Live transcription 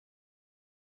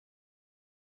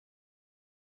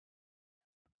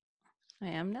I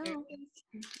am now.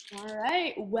 All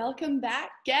right, welcome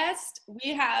back, guest.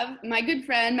 We have my good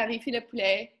friend, Marie-Philip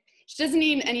Poulin. She doesn't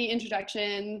need any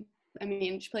introduction. I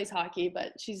mean, she plays hockey,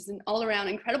 but she's an all-around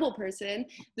incredible person.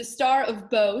 The star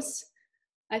of Beauce.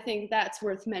 I think that's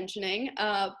worth mentioning.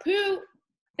 Pooh,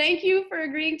 thank you for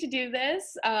agreeing to do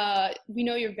this. We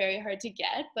know you're very hard to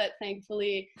get, but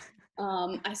thankfully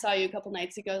I saw you a couple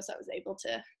nights ago, so I was able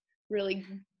to really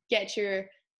get your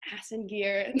ass in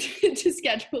gear to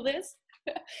schedule this.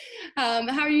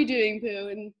 How are you doing, Pooh,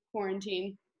 in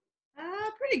quarantine?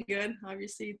 Pretty good.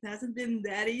 Obviously, it hasn't been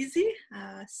that easy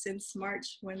since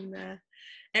March when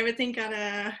everything kind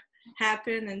of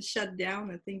happened and shut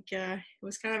down. I think it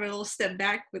was kind of a little step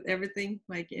back with everything,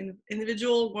 like in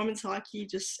individual women's hockey,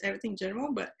 just everything in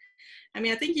general. But I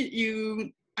mean, I think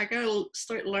I gotta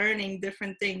start learning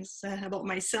different things about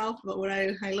myself, about what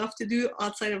I love to do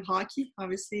outside of hockey.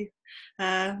 Obviously,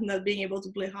 not being able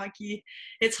to play hockey,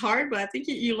 it's hard, but I think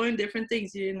you learn different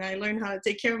things. I learned how to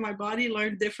take care of my body,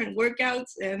 learn different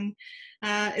workouts, and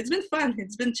it's been fun.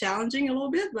 It's been challenging a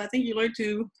little bit, but I think you learn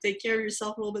to take care of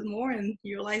yourself a little bit more, and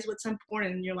you realize what's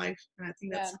important in your life. And I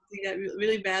think that's something that we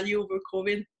really value over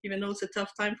COVID, even though it's a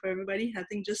tough time for everybody. I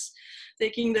think just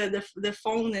taking the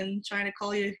phone and trying to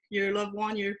call your loved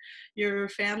one, your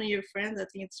family, your friends, I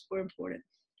think it's super important.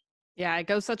 Yeah, it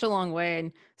goes such a long way.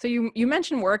 And so you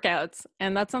mentioned workouts,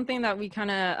 and that's something that we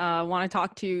kind of want to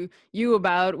talk to you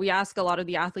about. We ask a lot of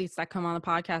the athletes that come on the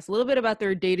podcast a little bit about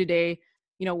their day-to-day,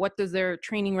 what does their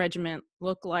training regimen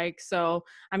look like? So,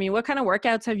 I mean, what kind of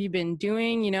workouts have you been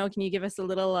doing? Can you give us a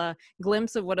little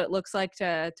glimpse of what it looks like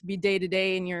to be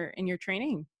day-to-day in your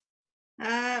training?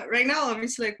 Right now,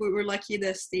 obviously, like we're lucky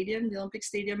the Olympic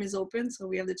Stadium is open, so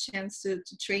we have the chance to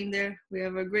train there. We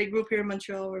have a great group here in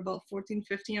Montreal. We're about 14,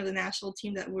 15 of the national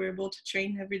team that we're able to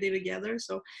train every day together.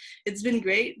 So it's been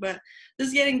great, but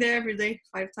just getting there every day,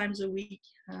 5 times a week,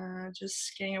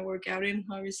 just getting a workout in.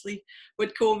 Obviously,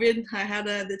 with COVID, I had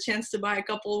the chance to buy a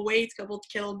couple weights, couple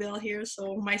kettlebell here.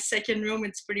 So my second room,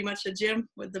 it's pretty much a gym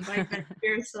with the bike back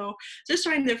here. So just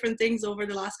trying different things over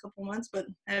the last couple months, but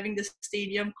having the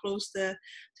stadium close to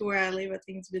where I live, I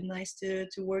think it's been nice to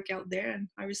work out there. And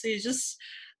obviously it's just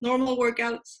normal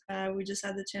workouts. We just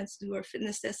had the chance to do our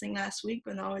fitness testing last week,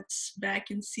 but now it's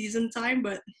back in season time,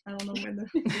 but I don't know when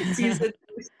the season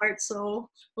starts, so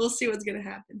we'll see what's going to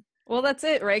happen. Well, that's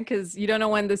it, right? Because you don't know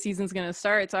when the season's going to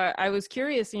start. So I was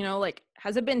curious,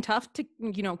 has it been tough to,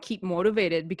 keep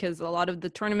motivated because a lot of the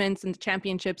tournaments and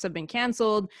championships have been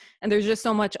canceled and there's just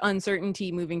so much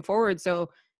uncertainty moving forward. So,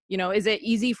 is it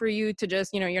easy for you to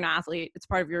just, you're an athlete, it's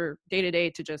part of your day-to-day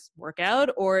to just work out?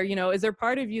 Or, is there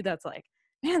part of you that's like,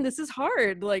 man, this is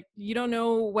hard. Like, you don't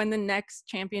know when the next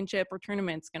championship or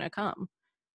tournament's going to come.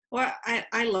 Well,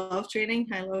 I love training.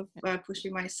 I love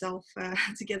pushing myself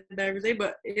to get better every day,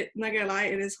 but not gonna lie,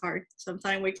 it is hard.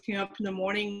 Sometimes waking up in the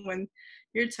morning when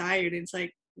you're tired, it's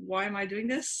like, why am I doing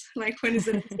this? Like, when is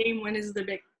the game? When is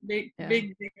the big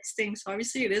thing? So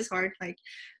obviously it is hard. Like,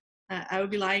 I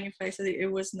would be lying if I said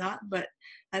it was not, but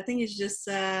I think it's just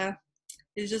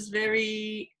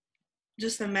very,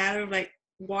 just a matter of like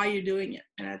why you're doing it.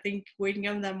 And I think waking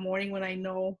up in that morning when I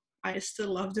know I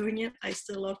still love doing it, I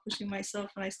still love pushing myself,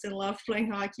 and I still love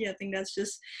playing hockey, I think that's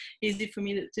just easy for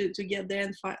me to get there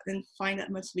and find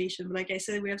that motivation. But like I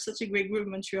said, we have such a great group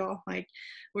in Montreal. Like,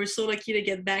 we're so lucky to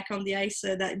get back on the ice,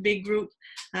 that big group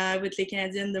with Les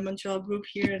Canadiens, the Montreal group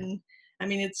here. And I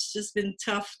mean, it's just been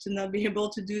tough to not be able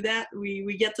to do that.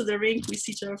 We get to the rink, we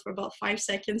see each other for about 5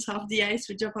 seconds off the ice,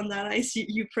 we jump on that ice,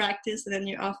 you practice, and then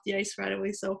you're off the ice right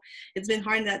away. So it's been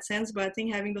hard in that sense, but I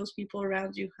think having those people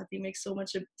around you, I think makes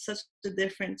such a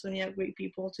difference when you have great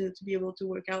people to be able to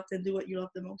work out and do what you love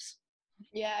the most.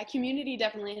 Yeah, community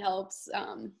definitely helps.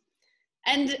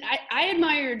 And I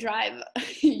admire your drive.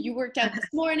 You worked out this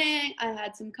morning. I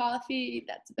had some coffee.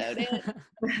 That's about it.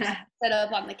 Set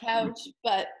up on the couch,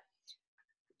 but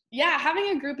yeah,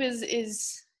 having a group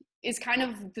is kind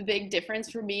of the big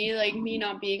difference for me. Like, me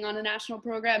not being on a national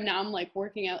program, now I'm like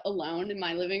working out alone in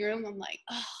my living room. I'm like,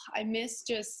 oh, I miss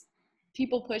just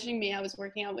people pushing me. I was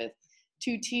working out with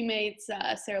 2 teammates,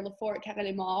 Sarah Lafort,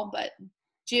 Karel Mall, but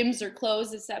gyms are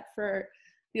closed except for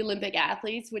the Olympic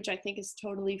athletes, which I think is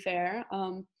totally fair.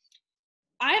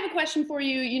 I have a question for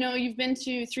you. You've been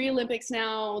to 3 Olympics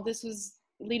now. This was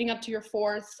leading up to your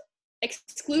 4th.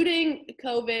 Excluding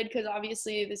COVID, because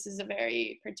obviously this is a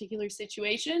very particular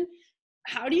situation,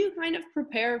 how do you kind of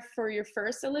prepare for your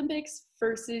first Olympics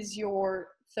versus your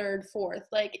 3rd, 4th?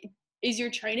 Like, is your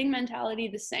training mentality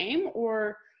the same,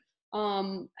 or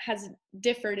has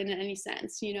differed in any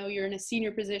sense. You know, you're in a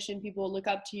senior position, people look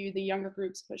up to you, the younger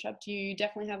groups push up to you. You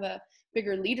definitely have a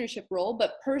bigger leadership role.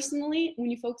 But personally, when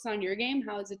you focus on your game,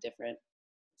 how is it different?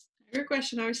 Your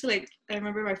question, obviously, like I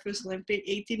remember my first Olympic,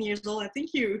 18 years old. I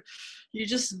think you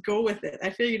just go with it. I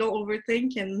feel you don't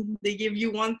overthink, and they give you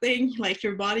one thing, like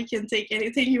your body can take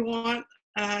anything you want.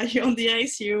 You're on the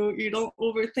ice, you don't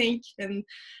overthink, and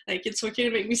like it's okay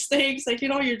to make mistakes. Like, you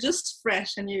know, you're just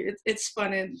fresh, and it's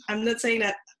fun. And I'm not saying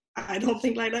that I don't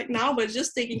think like that now, but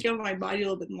just taking care of my body a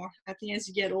little bit more. I think as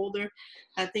you get older,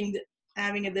 I think that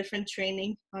having a different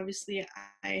training, obviously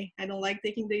I don't like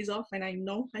taking days off, and I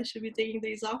know I should be taking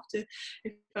days off to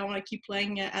if I want to keep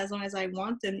playing as long as I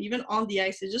want. And even on the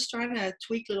ice, it's just trying to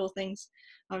tweak little things.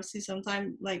 Obviously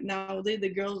sometimes, like nowadays,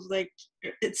 the girls, like,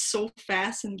 it's so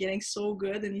fast and getting so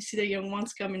good, and you see the young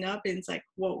ones coming up, and it's like,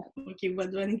 whoa, okay,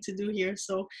 what do I need to do here?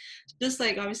 So just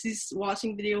like obviously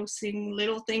watching videos, seeing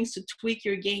little things to tweak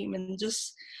your game, and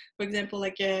just, for example,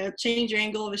 like change your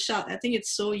angle of a shot. I think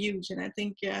it's so huge, and I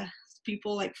think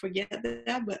people like forget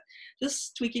that, but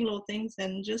just tweaking little things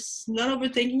and just not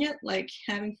overthinking it, like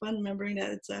having fun, remembering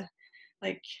that it's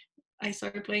like I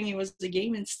started playing, it was a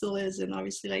game and still is. And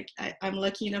obviously, like I'm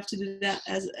lucky enough to do that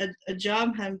as a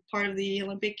job. I'm part of the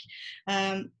Olympic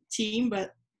team,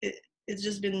 but it's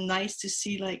just been nice to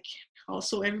see, like,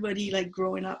 also everybody like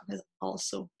growing up.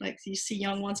 Also, like, you see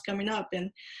young ones coming up, and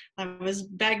I was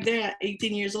back there at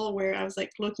 18 years old where I was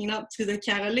like looking up to the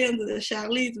Caroline, to the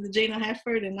Charlie, to the Jana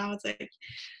Hefford, and now it's like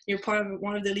you're part of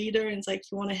one of the leader, and it's like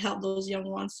you want to help those young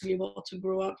ones to be able to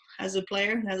grow up as a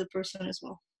player and as a person as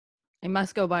well. It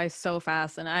must go by so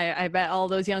fast. And I bet all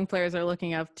those young players are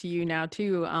looking up to you now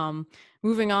too.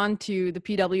 Moving on to the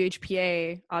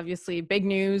PWHPA, obviously big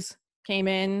news came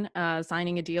in,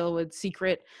 signing a deal with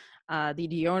Secret, the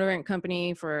deodorant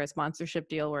company, for a sponsorship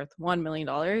deal worth $1 million.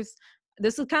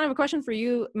 This is kind of a question for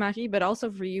you, Marie, but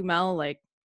also for you, Mel. Like,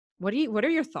 what are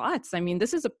your thoughts? I mean,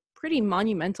 this is a pretty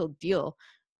monumental deal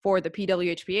for the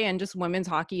PWHPA and just women's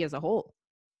hockey as a whole.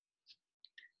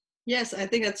 Yes, I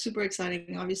think that's super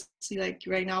exciting. Obviously, like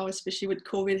right now, especially with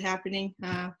COVID happening,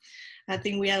 I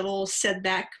think we had a little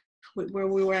setback with where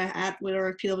we were at with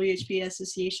our PWHPA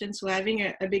association. So having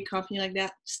a big company like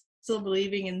that, still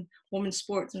believing in women's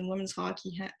sports and women's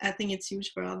hockey, I think it's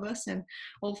huge for all of us. And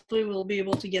hopefully we'll be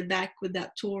able to get back with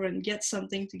that tour and get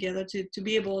something together to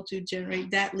be able to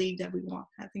generate that league that we want.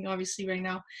 I think obviously right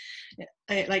now,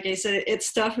 like I said,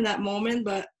 it's tough in that moment,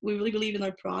 but we really believe in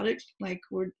our product. Like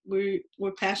we're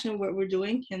passionate what we're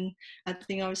doing, and I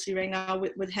think obviously right now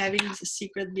with having the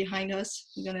Secret behind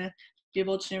us, we're gonna be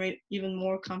able to generate even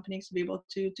more companies to be able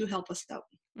to help us out.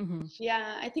 Mm-hmm.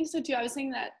 Yeah, I think so too. I was saying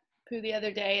that the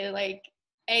other day, like,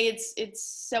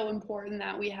 it's so important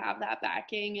that we have that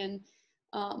backing, and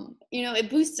you know, it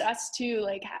boosts us too,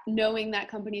 like knowing that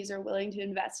companies are willing to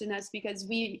invest in us, because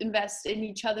we invest in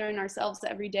each other and ourselves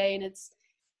every day, and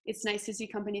it's nice to see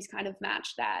companies kind of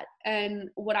match that. And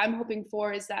what I'm hoping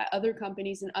for is that other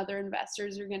companies and other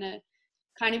investors are going to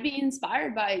kind of be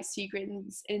inspired by Secret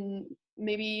and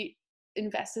maybe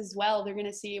invest as well. They're going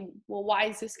to see, well, why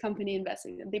is this company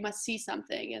investing? They must see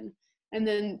something, and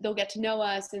then they'll get to know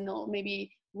us, and they'll maybe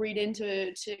read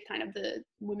into kind of the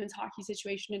women's hockey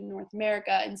situation in North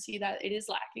America and see that it is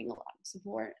lacking a lot of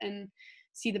support and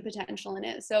see the potential in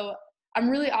it. So I'm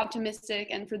really optimistic,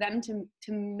 and for them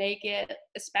to make it,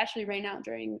 especially right now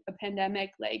during a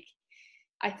pandemic, like,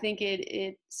 I think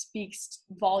it speaks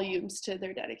volumes to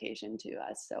their dedication to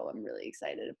us. So I'm really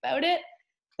excited about it.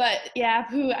 But yeah,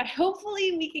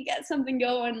 hopefully we could get something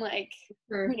going. Like,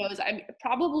 sure. Who knows? I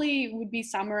probably would be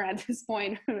summer at this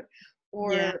point,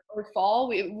 or fall.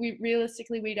 We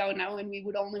realistically, we don't know, and we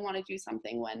would only want to do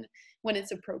something when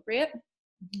it's appropriate.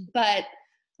 Mm-hmm. But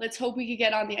let's hope we could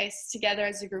get on the ice together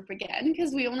as a group again,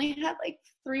 because we only had like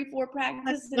 3-4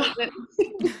 practices.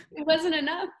 It wasn't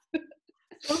enough.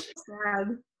 So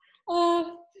sad.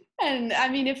 And I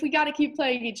mean, if we got to keep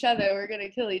playing each other, we're going to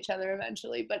kill each other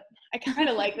eventually. But I kind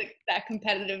of like that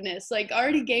competitiveness. Like,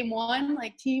 already game one,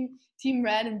 like team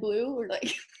red and blue, we're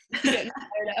like getting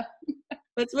fired up.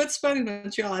 But what's fun in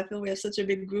Montreal, I feel we have such a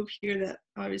big group here that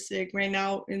obviously, like, right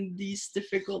now in these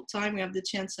difficult times, we have the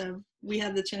chance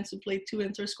to play 2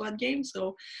 inter-squad games.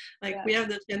 So like, we have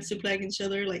the chance to play against each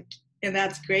other, like, and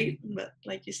that's great. But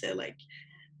like you said, like,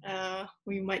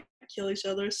 we might kill each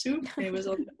other soon. It was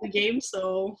on the game,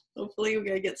 so hopefully we're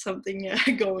gonna get something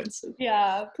going soon.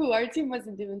 Yeah, our team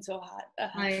wasn't doing so hot.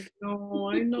 I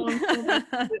know.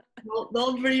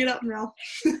 Don't bring it up now.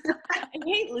 I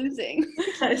hate losing.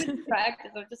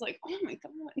 Practice, I'm just like, oh my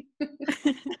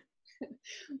god.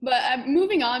 But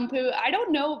moving on, Pooh, I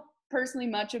don't know personally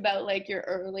much about like your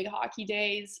early hockey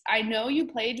days. I know you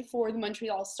played for the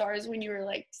Montreal Stars when you were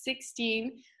like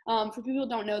 16. For people who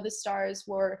don't know, the Stars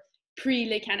were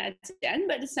pre-Les Canadiens,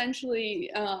 but essentially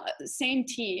same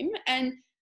team. And,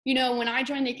 you know, when I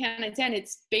joined Les Canadiens,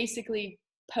 it's basically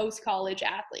post-college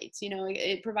athletes. You know,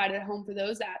 it provided a home for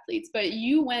those athletes. But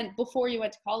you went, before you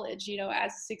went to college, you know,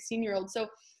 as a 16-year-old. So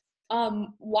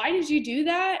why did you do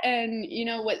that? And, you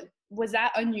know, what was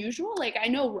that unusual? Like, I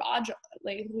know Raj,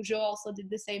 like Rougeau also did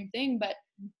the same thing, but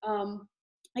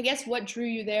I guess what drew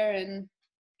you there and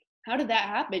how did that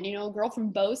happen? You know, a girl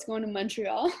from Beauce going to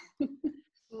Montreal.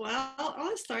 Well, all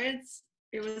it started,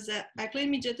 it was that I played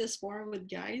midget sport with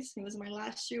guys. It was my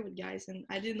last year with guys, and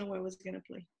I didn't know I was going to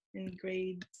play in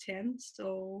grade 10.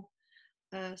 So,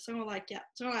 something like, yeah,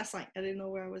 so last night, I didn't know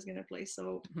where I was going to play.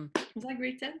 So, was that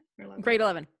grade 10 or 11? Grade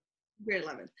 11. Grade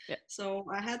 11. Yeah. So,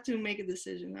 I had to make a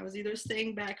decision. I was either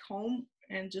staying back home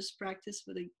and just practice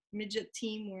for the midget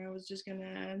team where I was just going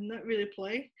to not really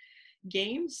play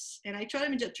games, and I tried to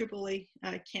midget AAA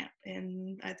camp,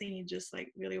 and I think it just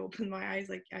like really opened my eyes.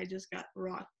 Like I just got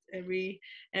rocked every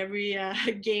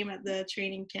game at the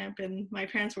training camp, and my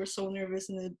parents were so nervous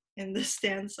in the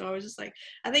stands. So I was just like,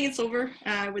 I think it's over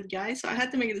with guys. So I had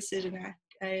to make a decision.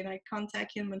 I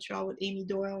contacted Montreal with Amy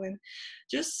Doyle, and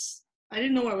just I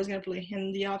didn't know where I was going to play,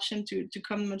 and the option to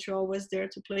come to Montreal was there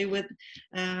to play with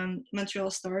Montreal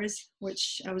Stars,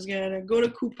 which I was going to go to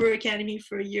Cooper Academy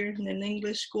for a year in an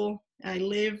English school. I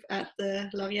lived at the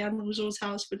Lauriane Rougeau's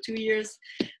house for 2 years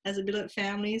as a billet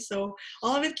family. So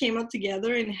all of it came up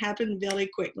together and happened very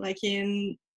quick.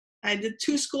 I did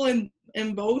 2 school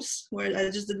in Beauce, where I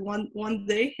just did one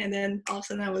day, and then all of a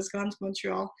sudden I was gone to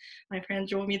Montreal. My parents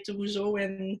drove me to Rougeau,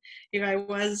 and here I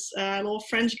was, a little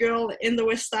French girl in the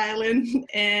West Island,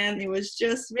 and it was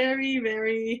just very,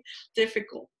 very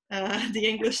difficult, the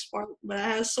English part. But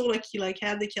I was so lucky, like I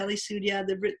had the Kelly Sudia,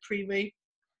 the Brit Privé,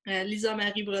 Lisa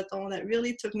Marie Breton, that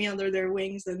really took me under their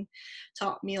wings and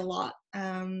taught me a lot.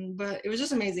 But it was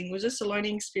just amazing. It was just a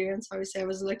learning experience. Obviously, I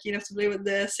was lucky enough to play with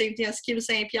the same team as Kim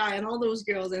Saint-Pierre and all those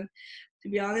girls. And to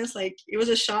be honest, like it was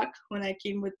a shock when I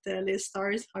came with Les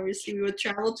Stars. Obviously, we would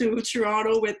travel to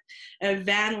Toronto with a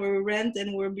van where we rent,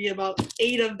 and we'll be about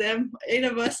 8 of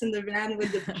us in the van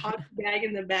with the hot bag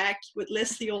in the back with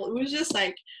Leslie Old. It was just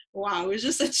like, wow, it was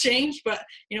just a change. But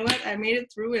you know what? I made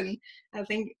it through, and I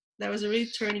think that was a really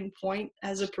turning point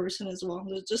as a person as well.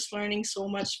 I was just learning so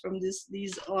much from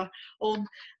these old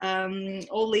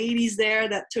ladies there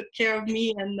that took care of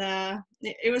me, and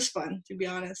it was fun, to be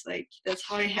honest. Like that's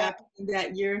how it happened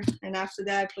that year. And after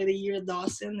that, I played a year at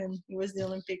Dawson, and it was the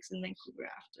Olympics in Vancouver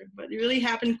after. But it really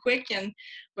happened quick,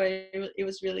 but it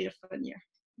was really a fun year.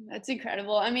 That's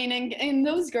incredible. I mean, and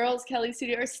those girls, Kelly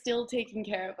Sudi, are still taking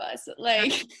care of us.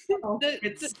 Like,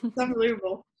 it's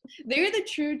unbelievable. They're the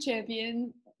true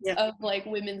champions. Yeah. Of like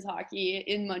women's hockey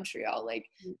in Montreal. Like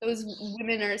those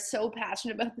women are so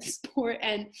passionate about the sport,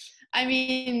 and I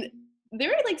mean they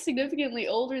were like significantly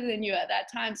older than you at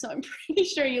that time, so I'm pretty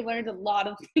sure you learned a lot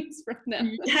of things from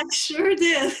them. Yeah, sure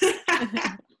did.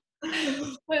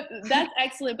 But that's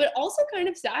excellent, but also kind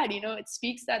of sad, you know. It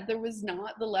speaks that there was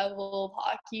not the level of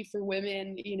hockey for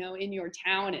women, you know, in your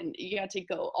town, and you had to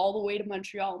go all the way to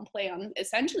Montreal and play on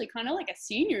essentially kind of like a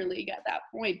senior league at that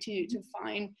point to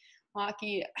find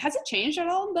hockey. Has it changed at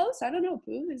all in Beauce? I don't know,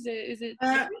 Pooh. Is it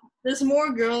there's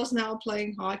more girls now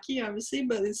playing hockey, obviously,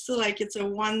 but it's still like it's a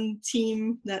one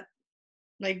team that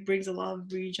like brings a lot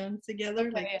of regions together,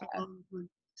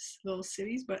 little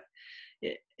cities. But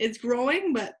it's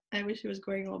growing, but I wish it was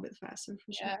going a little bit faster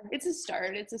for sure. Yeah, it's a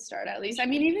start at least. I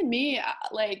mean, even me,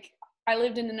 like I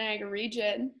lived in the Niagara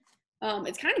region.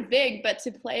 It's kind of big, but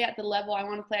to play at the level I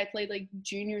want to play, I played like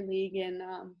junior league in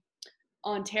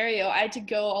Ontario. I had to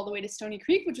go all the way to Stony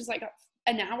Creek, which was like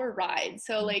an hour ride.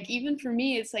 So like even for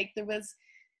me, it's like there was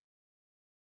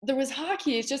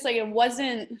hockey. It's just like it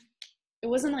wasn't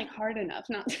like hard enough.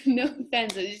 Not no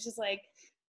offense. It's just like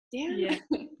damn. Yeah.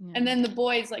 And then the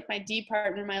boys, like my D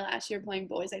partner my last year playing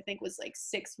boys, I think was like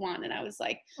 6'1", and I was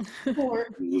like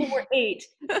 4'8",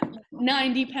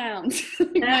 90 pounds.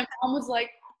 Like, my mom was like,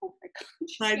 oh my god,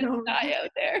 she's gonna die out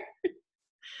there.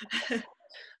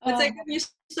 It's like when you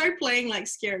start playing like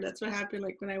scared. That's what happened.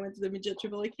 Like when I went to the midget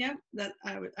AAA camp, that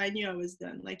I knew I was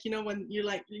done. Like, you know, when you're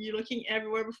looking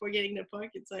everywhere before getting the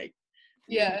puck, it's like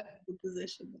yeah, the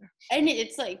position there. And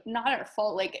it's like not our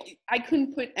fault. Like I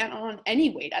couldn't put on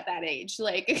any weight at that age.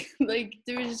 Like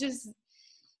there was just,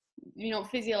 you know,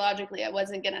 physiologically, I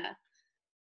wasn't gonna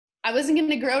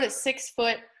grow to 6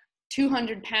 foot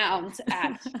 200 pounds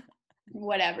at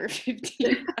whatever,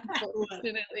 15,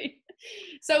 unfortunately.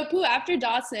 So Pooh, after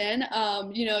Dawson,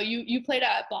 you played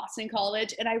at Boston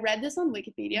College, and I read this on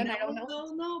Wikipedia, and I don't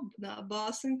know. No, not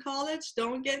Boston College.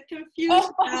 Don't get confused.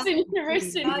 Oh, Boston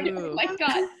University. Oh my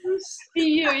God. BU,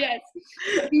 yes.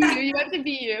 BU. You went to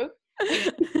BU.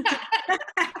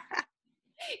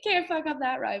 Can't fuck up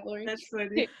that rivalry. That's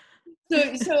funny.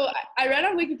 So I read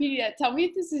on Wikipedia, tell me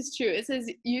if this is true. It says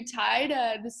you tied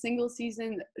the single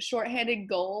season shorthanded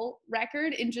goal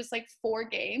record in just like 4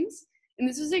 games. And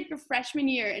this was like your freshman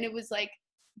year, and it was like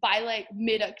by like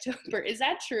mid-October. Is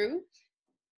that true?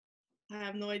 I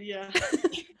have no idea.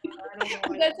 I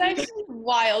don't know. That's actually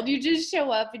wild. You just show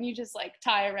up and you just like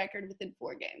tie a record within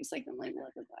 4 games. Like, I'm like,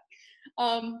 what the fuck?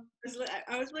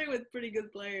 I was playing with pretty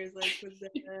good players. Like with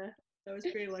I was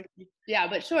pretty lucky. Yeah,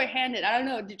 but short-handed, I don't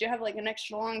know. Did you have like an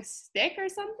extra long stick or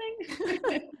something?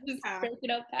 Just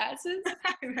breaking up passes?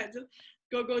 Imagine.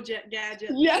 Go gadget.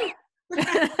 Yeah.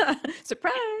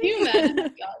 Surprise! You imagine?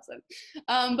 That'd be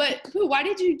awesome. But Pooh, why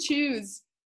did you choose,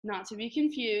 not to be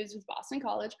confused with Boston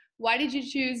College, why did you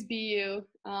choose BU?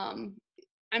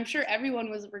 I'm sure everyone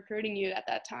was recruiting you at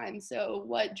that time. So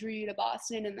what drew you to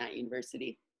Boston and that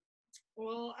university?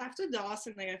 Well, after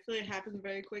Dawson, like I feel it happened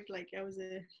very quick. Like I was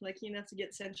lucky enough to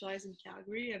get centralized in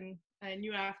Calgary, and I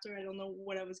knew after I don't know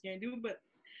what I was gonna do, but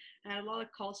I had a lot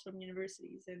of calls from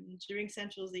universities. And during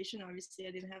centralization, obviously,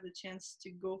 I didn't have the chance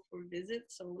to go for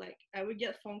visits. So like I would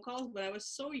get phone calls, but I was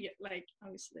so like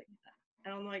obviously I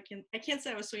don't know. I can't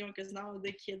say I was so young because now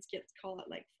the kids get called at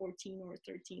like 14 or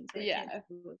 13. So yeah, I can't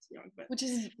it's young, but which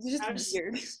is just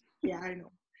weird. Yeah, I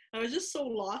know. I was just so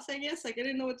lost, I guess. Like I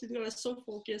didn't know what to do. I was so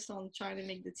focused on trying to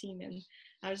make the team, and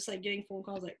I was just like getting phone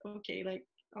calls like, okay, like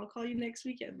I'll call you next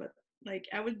weekend, but like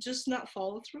I would just not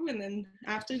follow through. And then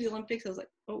after the Olympics, I was like,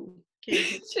 oh,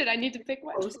 okay. Shit, I need to pick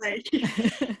one. I was like,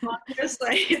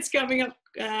 it's coming up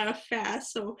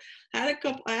fast. So I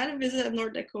had a visit at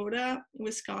North Dakota,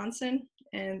 Wisconsin,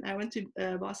 and I went to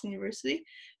Boston University.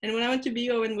 And when I went to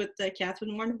BU, I went with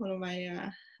Catherine Warren, one of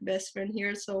my best friend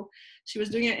here. So she was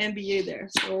doing an MBA there.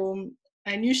 So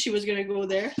I knew she was going to go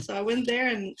there. So I went there,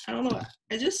 and I don't know,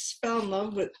 I just fell in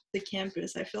love with the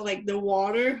campus. I feel like the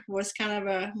water was kind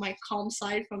of my calm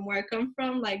side from where I come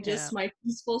from, like just my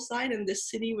peaceful side, and the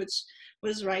city, which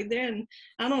was right there. And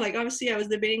I don't know, like obviously I was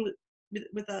debating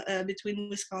between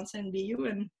Wisconsin and BU,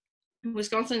 and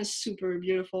Wisconsin is super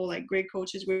beautiful, like great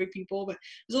coaches, great people, but it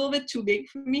was a little bit too big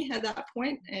for me at that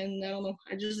point. And I don't know,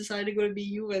 I just decided to go to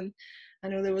BU, and I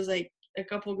know there was like a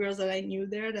couple of girls that I knew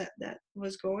there that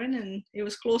was going, and it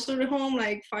was closer to home,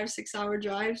 like 5-6 hour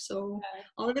drive. So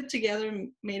all of it together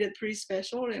made it pretty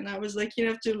special. And I was lucky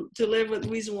enough to live with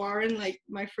Louise Warren, like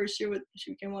my first year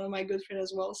she became one of my good friends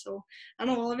as well. So I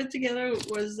don't know, all of it together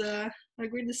was a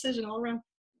great decision all around.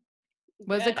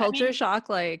 Was the culture shock?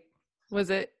 Like, was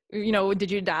it,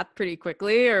 did you adapt pretty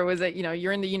quickly, or was it,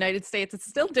 you're in the United States, it's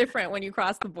still different when you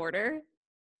cross the border?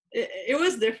 It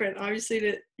was different.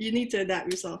 Obviously, you need to adapt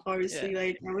yourself. Obviously,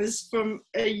 like I was from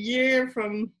a year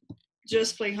from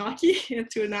just playing hockey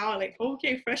to now, like,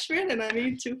 okay, freshman, and I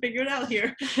need to figure it out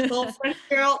here. Little French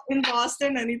girl in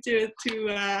Boston, I need to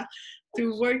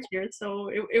work here. So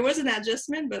it was an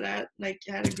adjustment, but I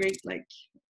had a great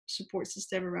support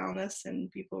system around us, and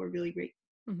people were really great.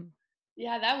 Mm-hmm.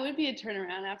 Yeah, that would be a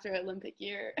turnaround after Olympic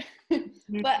year.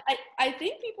 But I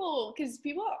think people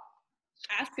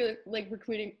ask like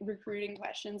recruiting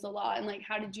questions a lot, and like,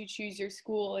 how did you choose your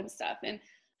school and stuff. And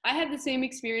I had the same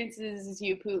experiences as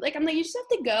you, Pooh. Like, I'm like, you just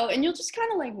have to go, and you'll just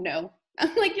kind of like know.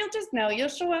 I'm like, you'll just know. You'll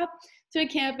show up to a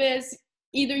campus.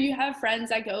 Either you have friends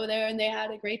that go there and they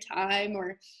had a great time,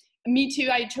 or me too.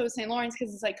 I chose St. Lawrence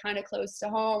because it's like kind of close to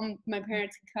home. My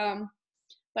parents could come.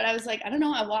 But I was like, I don't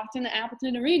know. I walked into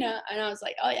Appleton Arena, and I was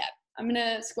like, oh yeah, I'm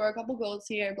gonna score a couple goals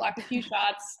here, block a few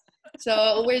shots.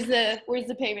 So where's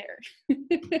the pay there?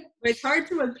 It's hard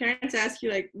to when parents ask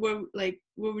you what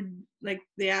would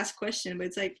they ask question,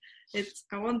 but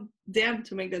I want them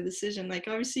to make that decision. Like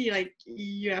obviously, like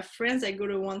you have friends that go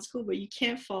to one school, but you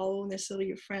can't follow necessarily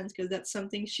your friends because that's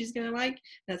something she's gonna like.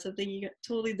 That's something you got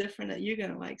totally different that you're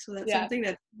gonna like. So that's something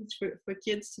that's for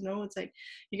kids to know. It's like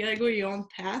you gotta go your own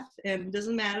path, and it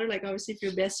doesn't matter. Like obviously, if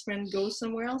your best friend goes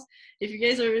somewhere else, if you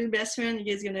guys are really best friend,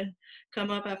 you guys gonna come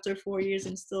up after 4 years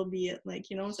and still be it. Like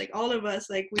it's like all of us,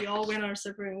 like we all went our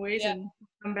separate ways and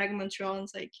come back in Montreal, and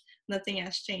it's like nothing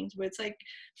has changed. But it's like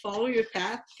follow your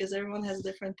path because everyone has a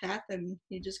different path, and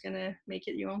you're just gonna make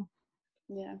it your own.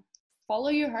 Yeah, follow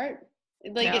your heart.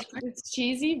 Like it's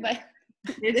cheesy, but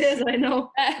it is. I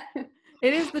know.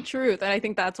 It is the truth, and I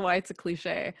think that's why it's a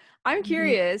cliche. I'm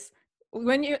curious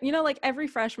when like every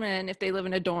freshman, if they live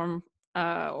in a dorm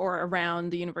or around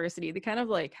the university, they kind of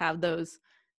like have those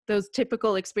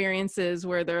typical experiences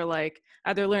where they're like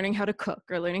either learning how to cook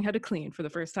or learning how to clean for the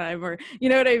first time, or you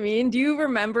know what I mean? Do you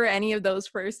remember any of those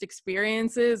first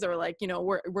experiences, or like, you know,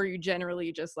 were you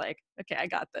generally just like, okay, I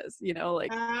got this, you know,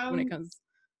 like when it Um, comes.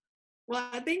 well,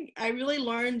 I think I really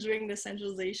learned during the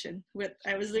centralization.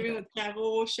 I was living Okay. with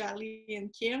Caro, Charlie,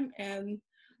 and Kim, and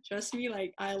trust me,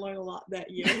 like I learned a lot that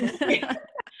year.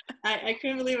 I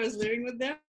couldn't believe I was living with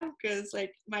them because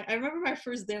like I remember my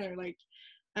first dinner, like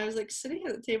I was like sitting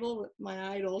at the table with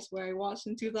my idols where I watched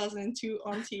in 2002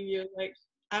 on TV. Like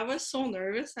I was so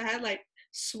nervous. I had like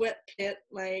sweat pit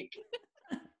like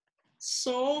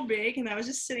so big, and I was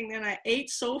just sitting there and I ate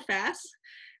so fast,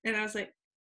 and I was like,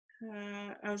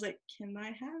 can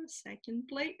I have a second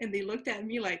plate? And they looked at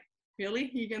me like,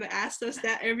 really? You're gonna ask us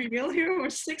that every meal here? We're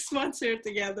 6 months here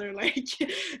together. Like,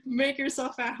 make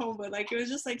yourself at home. But like, it was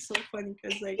just like so funny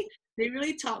because like they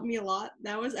really taught me a lot.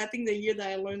 That was, I think, the year that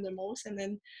I learned the most. And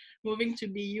then moving to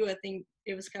BU, I think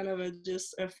it was kind of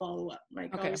just a follow up.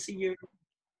 Like, Okay. obviously,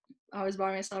 I was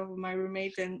by myself with my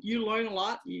roommate, and you learn a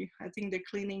lot. I think the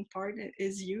cleaning part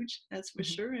is huge. That's for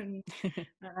sure. And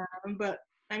but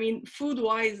I mean,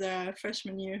 food-wise,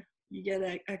 freshman year, you get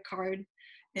a card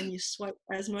and you swipe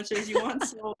as much as you want.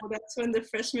 So that's when the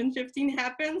freshman 15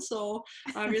 happened. So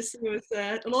obviously it was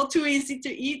a little too easy to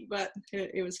eat, but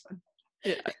it was fun.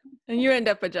 Yeah, and you end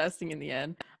up adjusting in the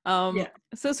end. Yeah.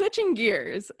 So switching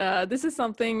gears, this is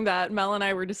something that Mel and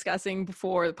I were discussing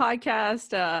before the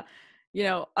podcast. You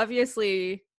know,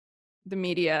 obviously the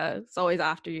media is always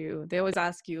after you. They always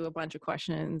ask you a bunch of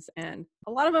questions, and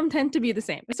a lot of them tend to be the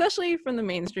same, especially from the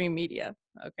mainstream media.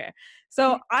 Okay.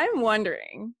 So I'm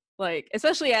wondering, like,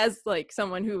 especially as like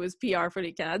someone who was PR for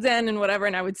the Canadiens and whatever,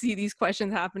 and I would see these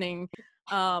questions happening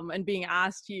and being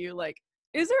asked to you, like,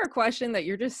 is there a question that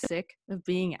you're just sick of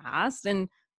being asked? And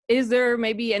is there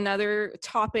maybe another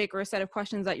topic or a set of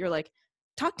questions that you're like,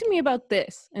 talk to me about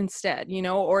this instead, you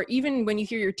know? Or even when you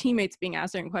hear your teammates being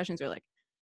asked certain questions, you're like,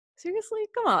 seriously,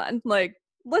 come on, like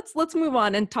let's move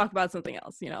on and talk about something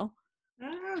else, you know?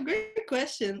 Great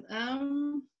question.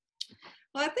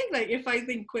 Well, I think like if I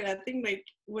think quit, I think like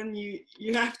when you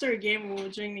after a game or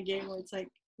during the game where it's like,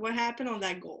 what happened on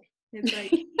that goal? It's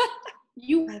like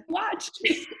You I, watched.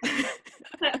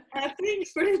 I think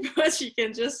pretty much you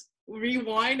can just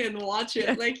rewind and watch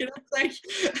it. Like, you know, it's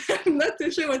like I'm not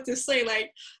too sure what to say.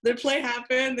 Like the play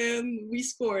happened and we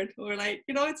scored, or like,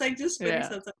 you know, it's like just funny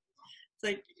sometimes. It's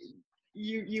like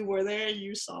you were there,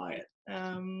 you saw it.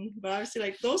 But obviously,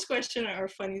 like those questions are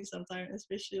funny sometimes,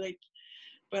 especially like.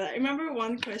 But I remember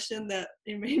one question that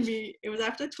it made me. It was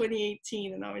after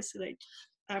 2018, and obviously, like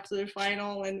after the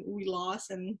final, and we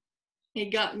lost, and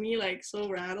it got me like so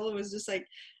rattled. It was just like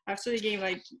after the game,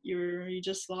 like you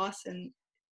just lost, and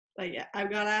like I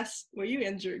got asked, "Were you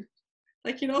injured?"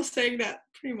 Like, you know, saying that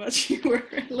pretty much you were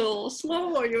a little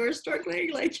slow or you were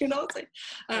struggling. Like, you know, it's like,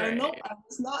 nope, I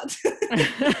was not.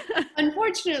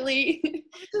 Unfortunately,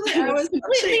 I was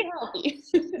completely healthy.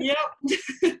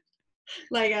 Yep.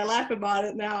 Like I laugh about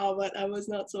it now, but I was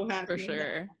not so happy. For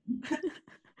sure.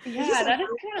 Yeah, that is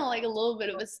kind of like a little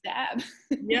bit of a stab.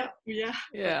 Yeah.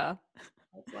 Yeah.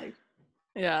 That's like.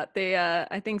 Yeah, they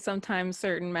I think sometimes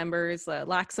certain members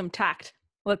lack some tact.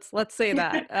 Let's say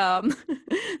that.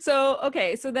 So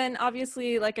okay, so then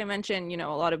obviously, like I mentioned, you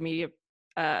know, a lot of media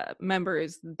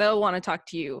members, they'll want to talk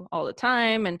to you all the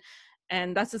time,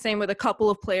 and that's the same with a couple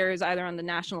of players either on the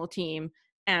national team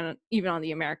and even on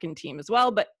the American team as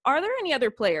well. But are there any other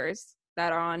players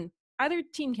that are on either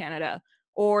Team Canada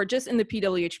or just in the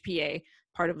PWHPA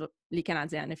part of Les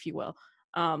Canadiens, if you will,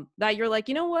 that you're like,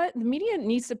 you know what, the media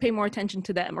needs to pay more attention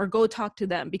to them or go talk to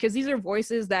them, because these are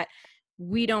voices that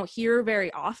we don't hear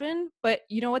very often, but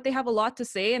you know what, they have a lot to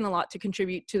say and a lot to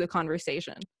contribute to the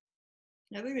conversation.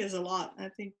 I think there's a lot. I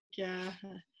think,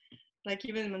 like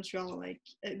even in Montreal, like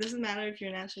it doesn't matter if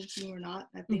you're a national team or not.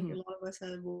 I think a lot of us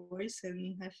have a voice,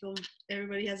 and I feel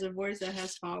everybody has a voice that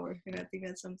has power, and I think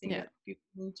that's something that people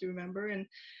need to remember. And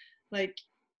like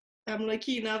I'm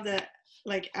lucky enough that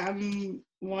like I'm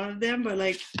one of them, but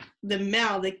like the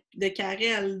Mel, the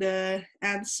Karel, the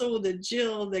Anso, the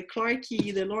Jill, the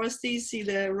Clarky, the Laura Stacy,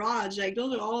 the Raj, like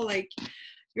those are all like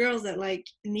girls that like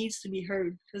needs to be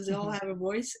heard because they all have a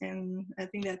voice, and I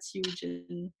think that's huge.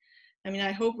 And I mean,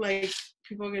 I hope like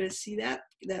people are gonna see that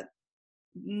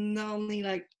not only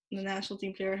like the national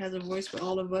team player has a voice, but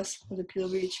all of us with the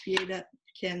PWHPA that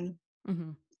can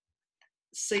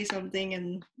say something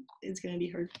and it's gonna be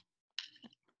heard.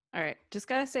 All right, just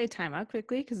gotta say timeout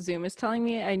quickly because Zoom is telling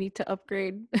me I need to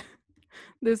upgrade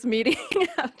this meeting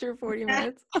after 40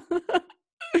 minutes.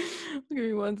 Give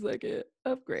me 1 second.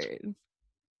 Upgrade.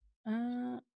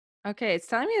 Okay, it's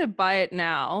telling me to buy it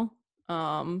now.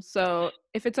 So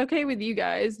if it's okay with you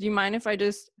guys, do you mind if I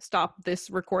just stop this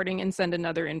recording and send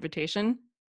another invitation?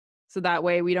 So that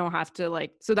way we don't have to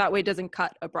so that way it doesn't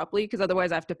cut abruptly, because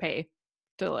otherwise I have to pay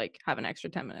to have an extra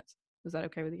 10 minutes. Is that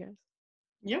okay with you guys?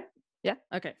 Yep. Yeah?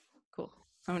 Okay, cool.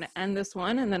 I'm going to end this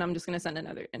one and then I'm just going to send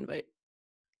another invite.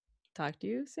 Talk to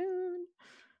you soon.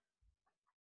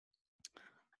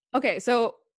 Okay,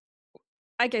 so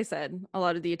like I said, a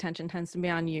lot of the attention tends to be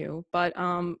on you, but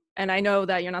and I know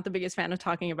that you're not the biggest fan of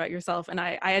talking about yourself, and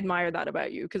I admire that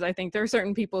about you, because I think there are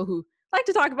certain people who like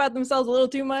to talk about themselves a little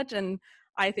too much, and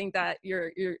I think that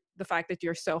you're the fact that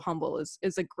you're so humble is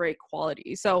a great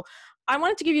quality. So I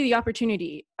wanted to give you the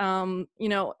opportunity.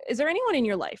 Is there anyone in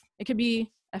your life? It could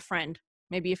be a friend,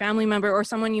 maybe a family member, or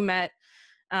someone you met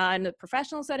in a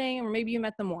professional setting, or maybe you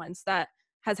met them once, that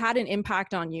has had an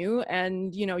impact on you,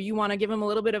 and you want to give them a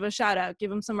little bit of a shout out,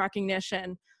 give them some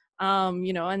recognition,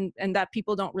 and that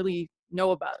people don't really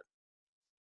know about.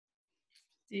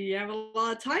 Do you have a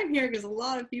lot of time here? Because a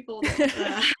lot of people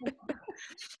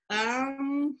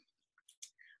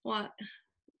well,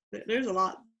 there's a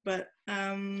lot, but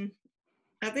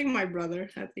I think my brother.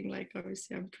 I think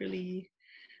obviously I'm pretty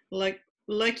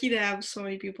lucky to have so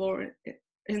many people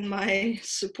in my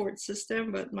support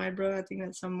system. But my brother, I think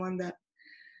that's someone that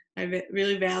I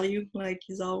really value.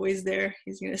 He's always there.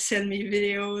 He's gonna send me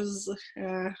videos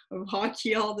of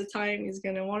hockey all the time. He's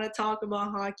gonna want to talk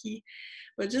about hockey,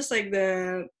 but just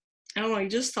I don't know, he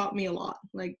just taught me a lot,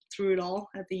 through it all.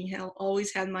 I think he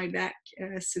always had my back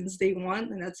since day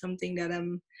one, and that's something that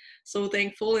I'm so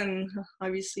thankful. And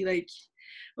obviously,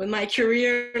 with my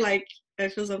career, I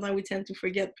feel sometimes we tend to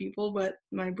forget people, but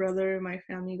my brother, my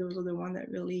family, those are the ones that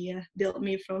really built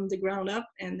me from the ground up,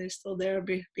 and they're still there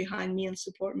behind me and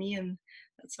support me, and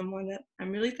that's someone that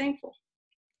I'm really thankful.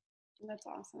 That's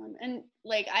awesome. And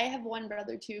I have one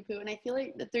brother too, Pooh, and I feel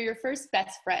like that they're your first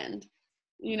best friend.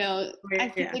 I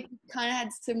feel like we kind of had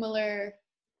similar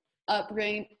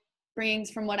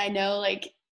upbringings from what I know.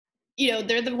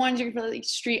 They're the ones you're playing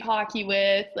street hockey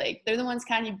with. They're the ones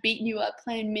kind of beating you up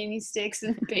playing mini sticks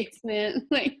in the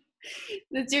basement.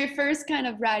 That's your first kind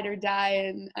of ride or die.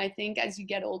 And I think as you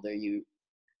get older, you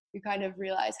kind of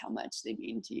realize how much they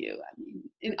mean to you. I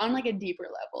mean, on a deeper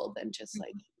level than just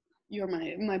you're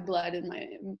my blood and my,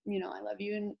 I love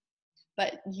you.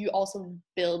 But you also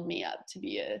build me up to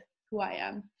be who I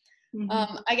am.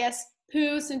 Mm-hmm. I guess,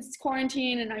 Pooh, since it's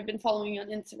quarantine and I've been following you on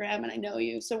Instagram and I know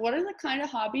you, so what are the kind of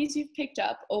hobbies you've picked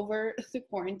up over the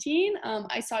quarantine?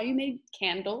 I saw you made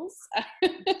candles.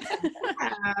 Try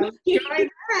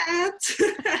that.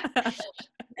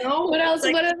 What else?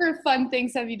 What other fun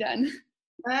things have you done?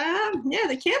 Yeah,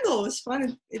 the candle was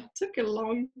fun. It took a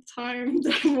long time,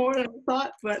 more than I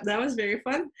thought, but that was very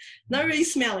fun. Not really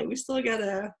smelly. We still got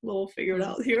a little figured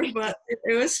out here, but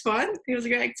it was fun. It was a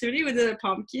great activity. We did a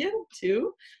pumpkin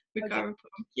too. We carved a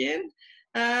pumpkin.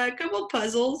 A couple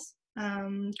puzzles.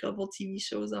 Couple TV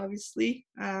shows, obviously.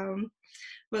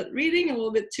 But reading a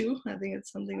little bit too. I think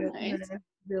it's something that I did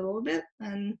a little bit,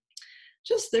 and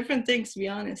just different things, to be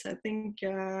honest. I think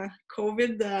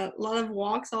COVID, a lot of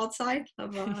walks outside,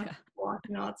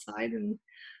 walking outside, and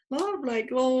a lot of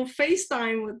little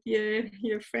FaceTime with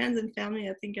your friends and family.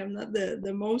 I think I'm not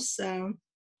the most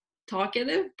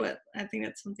talkative, but I think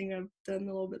that's something I've done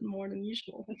a little bit more than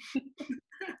usual.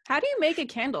 How do you make a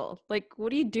candle? What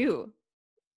do you do?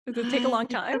 Does it take a long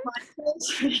time?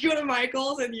 You go to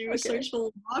Michael's and you search for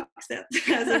a box that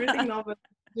has everything on it.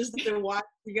 Just the wax.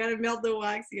 You gotta melt the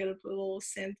wax. You gotta put a little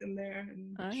scent in there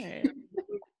and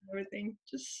everything.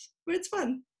 But it's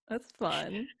fun. That's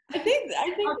fun. I think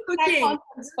cooking.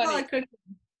 That's funny. Cooking.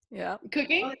 Yeah.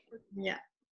 Cooking? Yeah.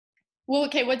 Well,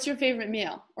 okay. What's your favorite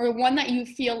meal, or one that you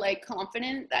feel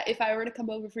confident that if I were to come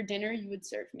over for dinner, you would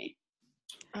serve me?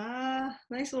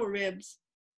 Nice little ribs.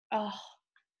 Oh,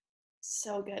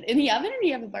 so good. In the oven, or do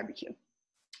you have a barbecue?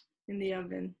 In the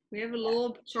oven. We have a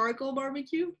little charcoal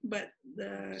barbecue, but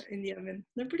in the oven.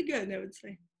 They're pretty good, I would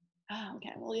say. Oh,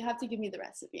 okay. Well, you have to give me the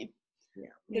recipe. Yeah.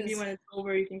 Maybe when it's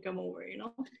over, you can come over,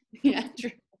 Yeah,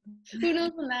 true. Who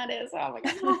knows when that is? Oh, my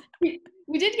God.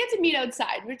 We did get to meet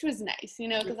outside, which was nice,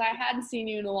 because I hadn't seen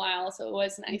you in a while, so it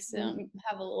was nice to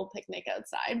have a little picnic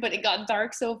outside. But it got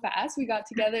dark so fast. We got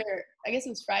together, I guess it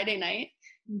was Friday night.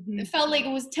 Mm-hmm. It felt like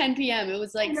it was 10 p.m. It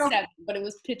was 7, but it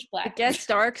was pitch black. It gets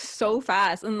dark so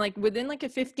fast, and within a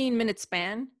 15-minute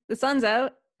span, the sun's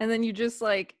out, and then you just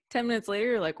 10 minutes later,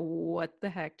 you're like, what the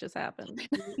heck just happened?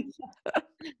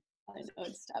 I know,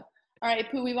 it's tough. All right,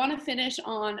 Pooh, we want to finish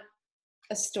on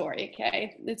a story,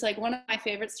 okay? It's one of my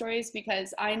favorite stories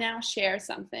because I now share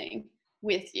something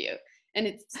with you. and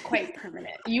it's quite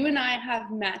permanent. You and I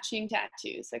have matching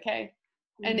tattoos, okay?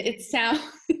 And it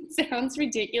sounds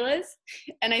ridiculous,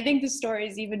 and I think the story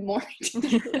is even more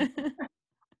ridiculous.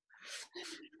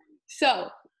 So,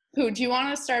 Pooh, do you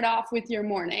want to start off with your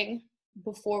morning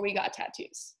before we got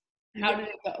tattoos? How did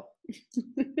it go?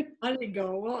 How did it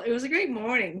go? Well, it was a great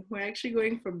morning. We're actually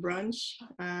going for brunch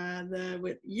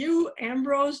with you,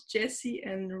 Ambrose, Jesse,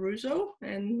 and Russo,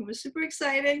 and it was super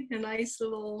exciting. A nice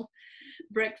little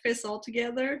breakfast all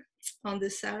together on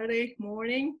this Saturday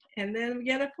morning, and then we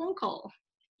get a phone call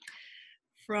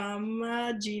from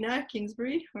Gina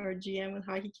Kingsbury, our GM with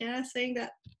Hockey Canada, saying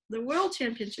that the World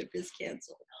Championship is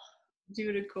canceled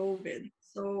due to COVID.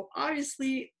 So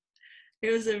obviously,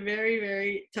 it was a very,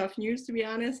 very tough news, to be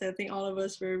honest. I think all of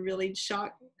us were really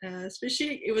shocked,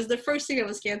 especially it was the first thing that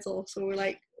was canceled. So we're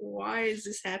like, why is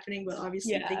this happening? But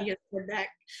obviously, taking a step back,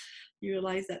 you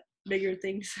realize that bigger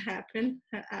things happen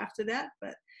after that.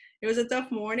 But it was a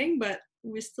tough morning, but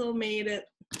we still made it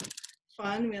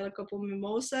fun. We had a couple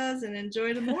mimosas and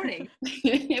enjoyed the morning.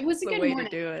 It was a good way morning.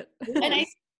 to do it. And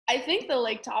I think the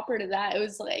like topper to that, it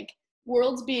was like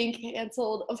Worlds being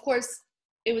canceled. Of course,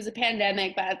 it was a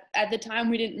pandemic, but at the time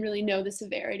we didn't really know the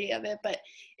severity of it. But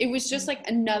it was just like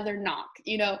another knock,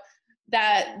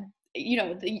 that,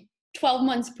 the 12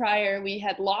 months prior, we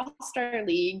had lost our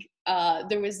league.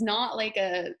 There was not like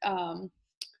a,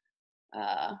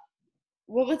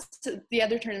 what was the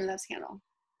other tournament that was canceled?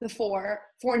 The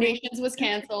Four Nations was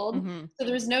canceled. Mm-hmm. So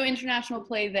there was no international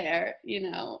play there.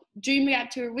 Dream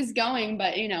Gap Tour was going,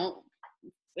 but,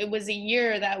 it was a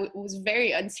year that was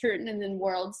very uncertain, and then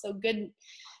Worlds. So good,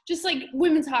 just like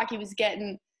women's hockey was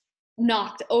getting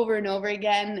knocked over and over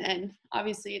again. And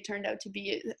obviously it turned out to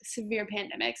be a severe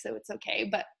pandemic, so it's okay.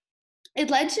 But it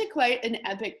led to quite an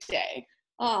epic day.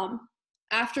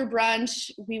 After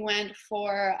brunch, we went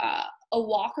for a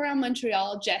walk around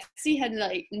Montreal. Jessie had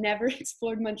never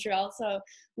explored Montreal, so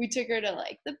we took her to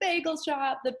the bagel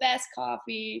shop, the best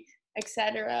coffee,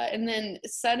 etc. And then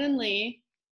suddenly,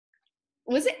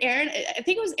 was it Aaron? I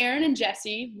think it was Aaron and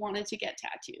Jessie wanted to get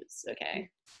tattoos. Okay.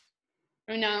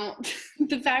 Now,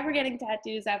 the fact we're getting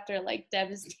tattoos after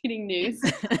devastating news,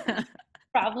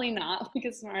 probably not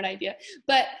a smart idea.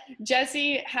 But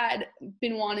Jessie had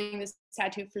been wanting this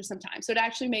tattoo for some time, so it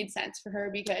actually made sense for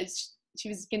her because she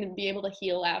was going to be able to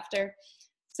heal after.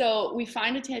 So we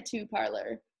find a tattoo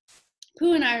parlor.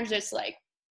 Pooh and I are just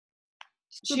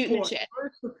shooting the shit.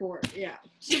 Support, yeah.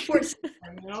 Support system,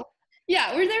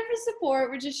 Yeah, we're there for support.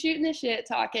 We're just shooting the shit,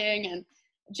 talking, and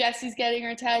Jessie's getting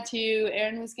her tattoo.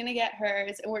 Erin was going to get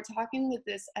hers, and we're talking with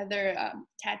this other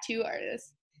tattoo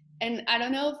artist. And I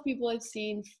don't know if people have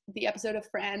seen the episode of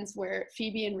Friends where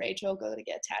Phoebe and Rachel go to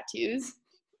get tattoos.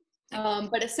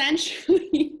 But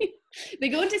essentially, they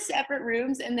go into separate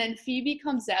rooms, and then Phoebe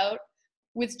comes out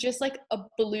with just a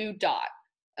blue dot.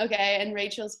 Okay, and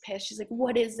Rachel's pissed. She's like,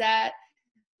 "What is that?"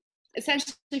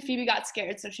 Essentially, Phoebe got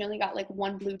scared, so she only got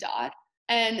one blue dot.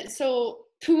 And so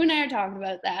Pooh and I are talking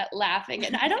about that, laughing.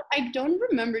 And I don't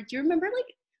remember. Do you remember?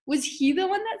 Was he the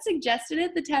one that suggested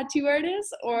it, the tattoo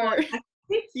artist, or? Well, I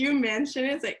think you mentioned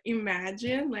it. It's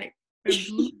imagine a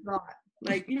blue dot.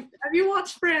 Have you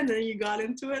watched Friends and you got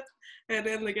into it? And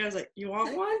then the guy was like, "You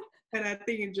want one?" And I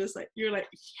think it just you're like,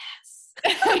 "Yes."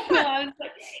 I was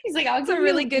he's like, "It's a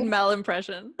really good Mel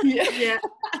impression. Yeah. Yeah.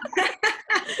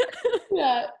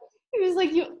 Yeah. He was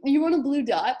like, you want a blue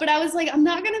dot? But I was like, I'm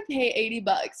not gonna pay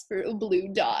 $80 for a blue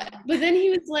dot. But then he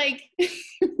was like,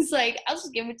 I'll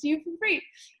just give it to you for free.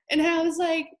 And I was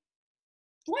like,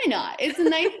 why not? It's a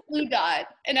nice blue dot.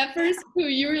 And at first,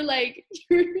 you were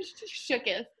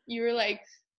shooketh. You were like,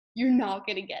 you're not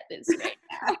gonna get this right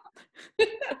now.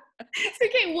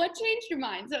 Okay, what changed your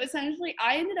mind? So essentially,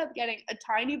 I ended up getting a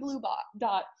tiny blue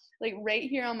dot, right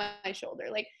here on my shoulder.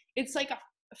 It's a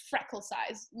freckle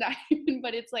size, not even,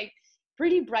 but it's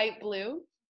pretty bright blue.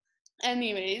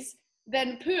 Anyways,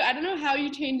 then Pooh, I don't know how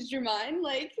you changed your mind.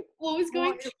 What was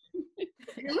going on?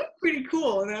 It looked pretty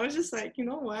cool, and I was just like, you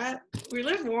know what? We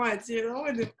live once,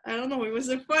 and I don't know, it was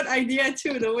a fun idea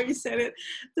too, the way you said it.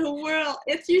 The world,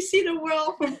 if you see the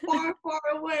world from far, far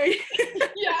away.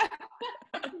 Yeah.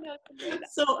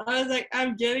 So I was like,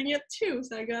 I'm getting it too,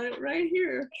 so I got it right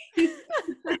here.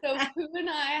 So Pooh and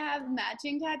I have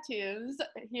matching tattoos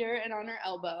here and on our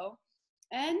elbow,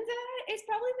 and it's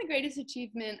probably the greatest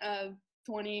achievement of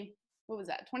 20. What was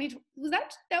that? 20?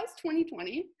 That was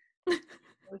 2020.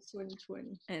 It was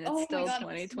 2020. And it's still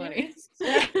 2020. It's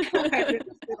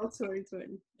still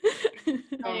 2020.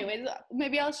 Anyways,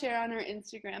 maybe I'll share on our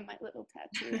Instagram my little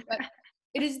tattoo. But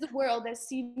it is the world as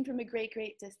seen from a great,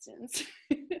 great distance.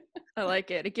 I like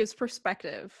it. It gives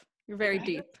perspective. You're very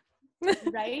deep.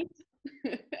 Right?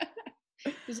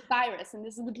 There's a virus and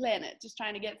this is the planet, just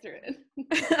trying to get through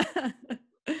it.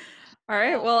 All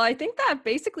right. Well, I think that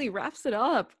basically wraps it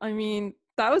up. I mean,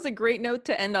 that was a great note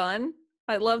to end on.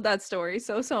 I love that story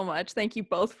so much. Thank you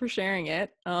both for sharing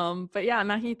it. But yeah,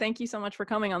 Mahi, thank you so much for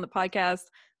coming on the podcast.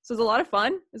 This was a lot of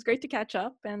fun. It was great to catch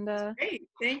up. And great.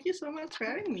 Thank you so much for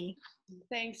having me.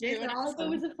 Thanks, Drew. And I hope it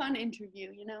was a fun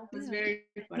interview, you know? It was very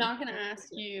fun. I'm not going to ask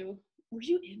you, were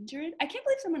you injured? I can't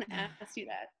believe someone asked you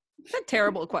that. It's a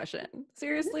terrible question.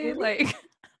 Seriously? Like,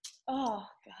 oh,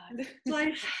 God.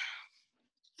 Life.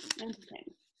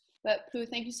 Entertaining. But Pooh,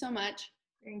 thank you so much.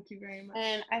 Thank you very much.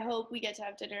 And I hope we get to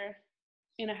have dinner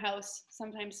in a house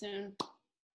sometime soon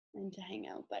and to hang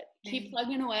out. But keep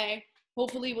plugging away.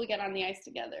 Hopefully we'll get on the ice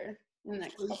together in the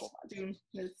next couple months.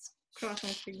 Let's cross my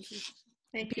fingers.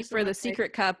 Thank you so for the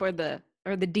secret cup or the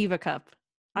Diva Cup.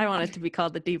 I want it to be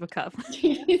called the Diva Cup.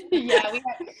 Yeah,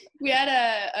 we had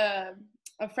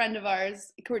a friend of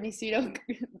ours, Courtney Cito,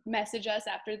 message us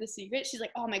after the secret. She's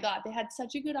like, oh my God, they had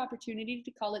such a good opportunity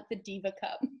to call it the Diva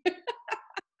Cup.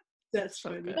 That's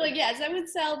funny. We're like, yes, that would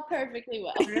sell perfectly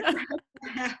well.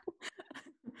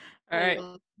 All right.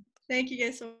 Thank you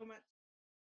guys so much.